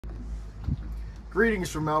Greetings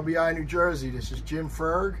from LBI, New Jersey. This is Jim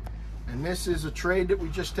Ferg, and this is a trade that we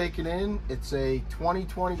just taken in. It's a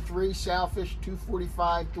 2023 Sailfish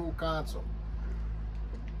 245 dual console.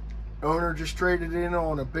 Owner just traded in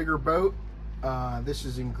on a bigger boat. This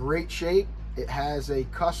is in great shape. It has a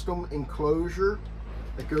custom enclosure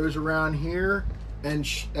that goes around here, and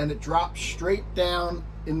it drops straight down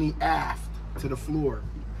in the aft to the floor.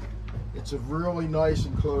 It's a really nice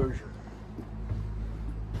enclosure.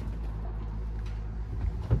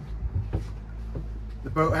 The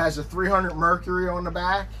boat has a 300 Mercury on the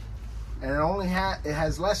back, and it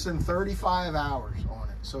has less than 35 hours on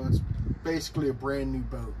it, so it's basically a brand new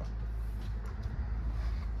boat.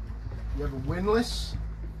 You have a windlass,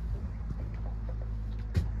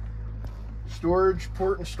 storage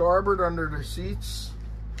port and starboard under the seats.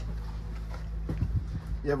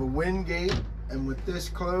 You have a wind gate, and with this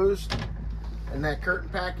closed and that curtain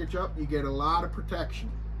package up, you get a lot of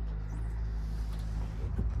protection.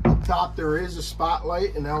 Up top there is a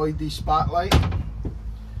spotlight, an LED spotlight.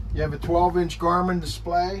 You have a 12-inch Garmin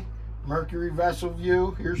display, Mercury vessel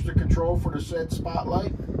view. Here's the control for the said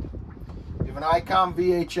spotlight. You have an Icon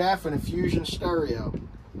VHF and a Fusion stereo.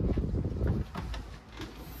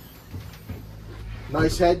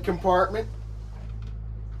 Nice head compartment.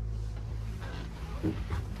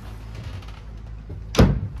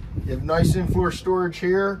 You have nice in-floor storage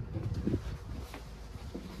here.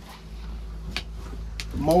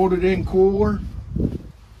 Molded in cooler.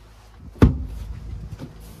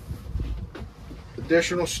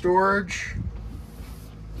 Additional storage.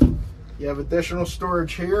 You have additional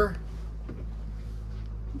storage here.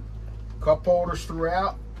 Cup holders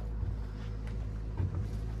throughout.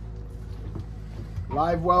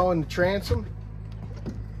 Live well in the transom.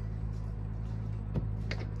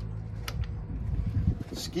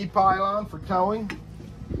 Ski pylon for towing.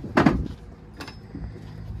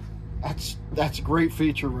 That's a great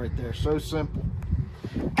feature right there. So simple.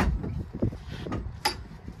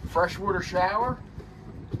 Freshwater shower.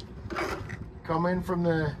 Come in from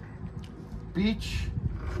the beach,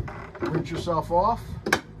 rinse yourself off.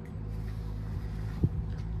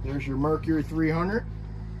 There's your Mercury 300.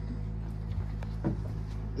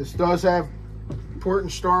 This does have port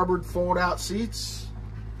and starboard fold-out seats.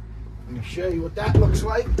 Let me show you what that looks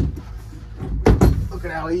like. Look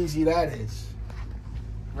at how easy that is.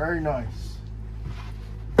 Very nice.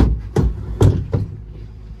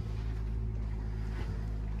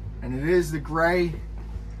 And it is the gray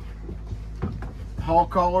hull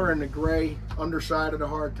color and the gray underside of the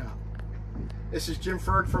hardtop. This is Jim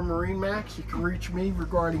Ferg from MarineMax. You can reach me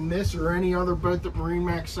regarding this or any other boat that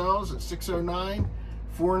MarineMax sells at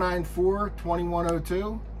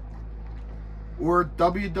 609-494-2102 or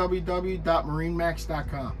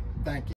www.marinemax.com. Thank you.